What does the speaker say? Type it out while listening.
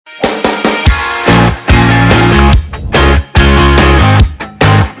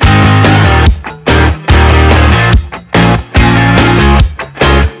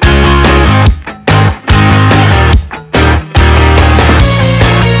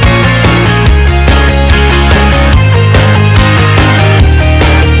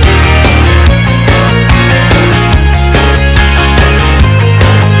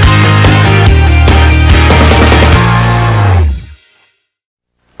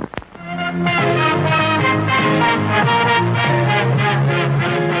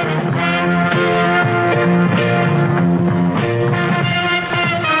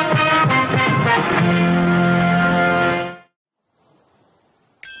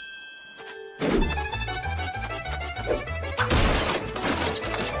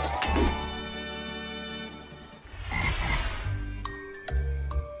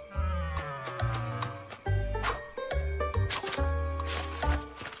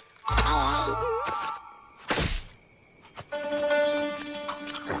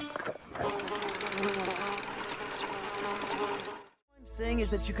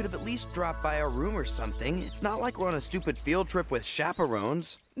that you could have at least dropped by our room or something. It's not like we're on a stupid field trip with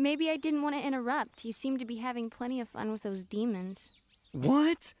chaperones. Maybe I didn't want to interrupt. You seem to be having plenty of fun with those demons.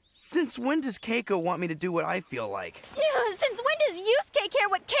 What? Since when does Keiko want me to do what I feel like? Since when does Yusuke care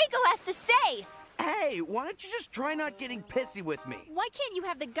what Keiko has to say? Hey, why don't you just try not getting pissy with me? Why can't you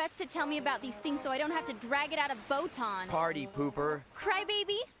have the guts to tell me about these things so I don't have to drag it out of Botan? Party pooper.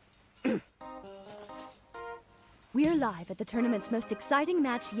 Crybaby? We're live at the tournament's most exciting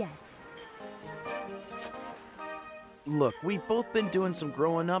match yet. Look, we've both been doing some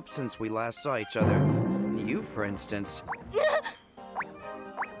growing up since we last saw each other. You, for instance.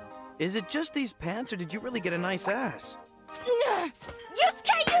 Is it just these pants, or did you really get a nice ass?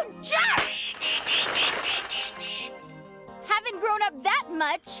 Yusuke, you jerk! Haven't grown up that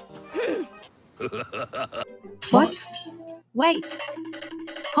much. What? Wait.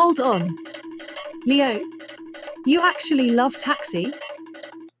 Hold on. Leo, you actually love Taxi?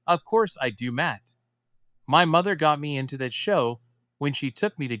 Of course I do, Matt. My mother got me into that show when she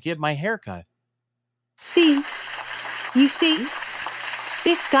took me to get my haircut. See? You see?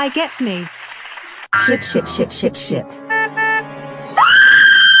 This guy gets me. Shit, shit, shit, shit, shit.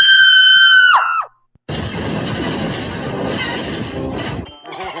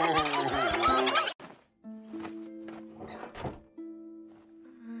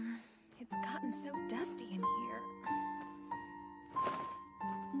 It's gotten so dusty in here.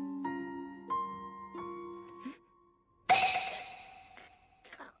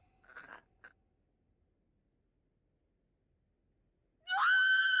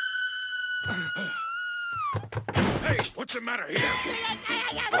 Hey, what's the matter here?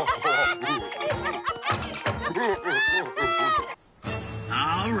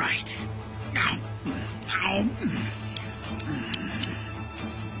 All right.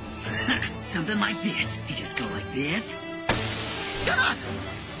 Something like this. You just go like this. Ah!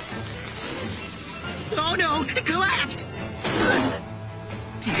 Oh no, it collapsed!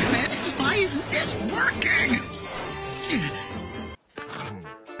 Damn it! Why isn't this working?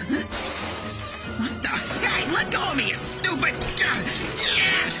 What the? Hey, let go of me, you stupid!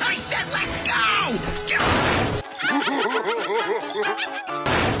 I said let go!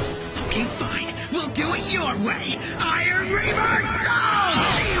 Okay, fine. We'll do it your way. Iron Reversal!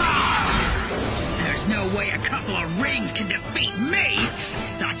 There's no way a couple of rings can defeat me!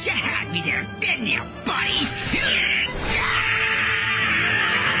 Thought you had me there, didn't you, buddy?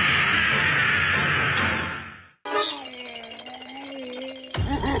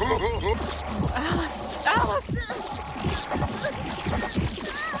 Alice!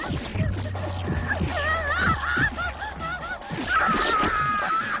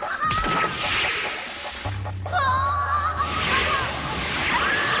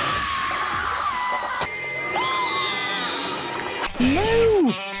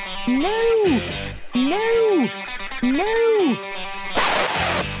 No! No! No! No!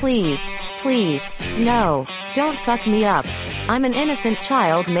 Please, please, no, don't fuck me up. I'm an innocent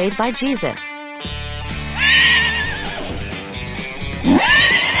child made by Jesus.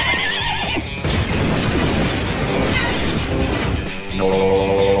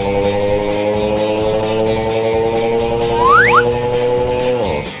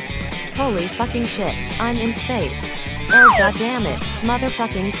 Holy fucking shit, I'm in space. Oh goddammit,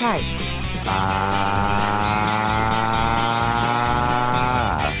 motherfucking Christ.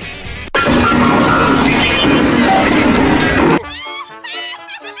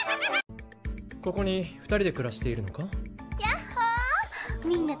ここに2人で暮らしているのか？やっほー、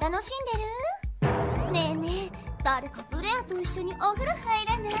みんな楽しんでる？ねえねえ、誰かブレアと一緒にお風呂入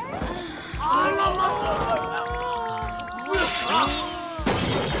らない？あらら。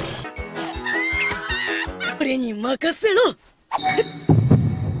俺に任せろ。ナル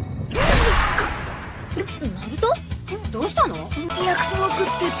ト？どうしたの？薬草を食っ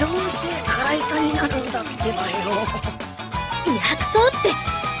てどうして腹痛になるんだってばよ。薬草って。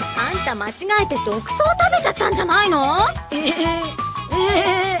あんた間違えて毒草を食べちゃったんじゃないの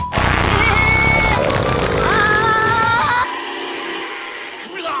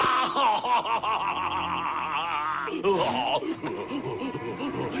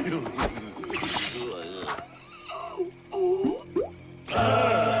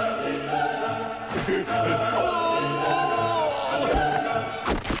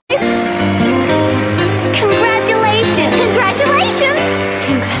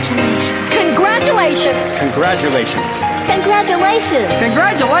？Congratulations! Congratulations! Congratulations!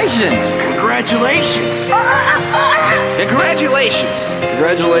 Congratulations! Congratulations!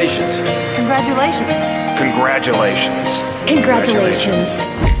 Congratulations! Congratulations! Congratulations! Congratulations!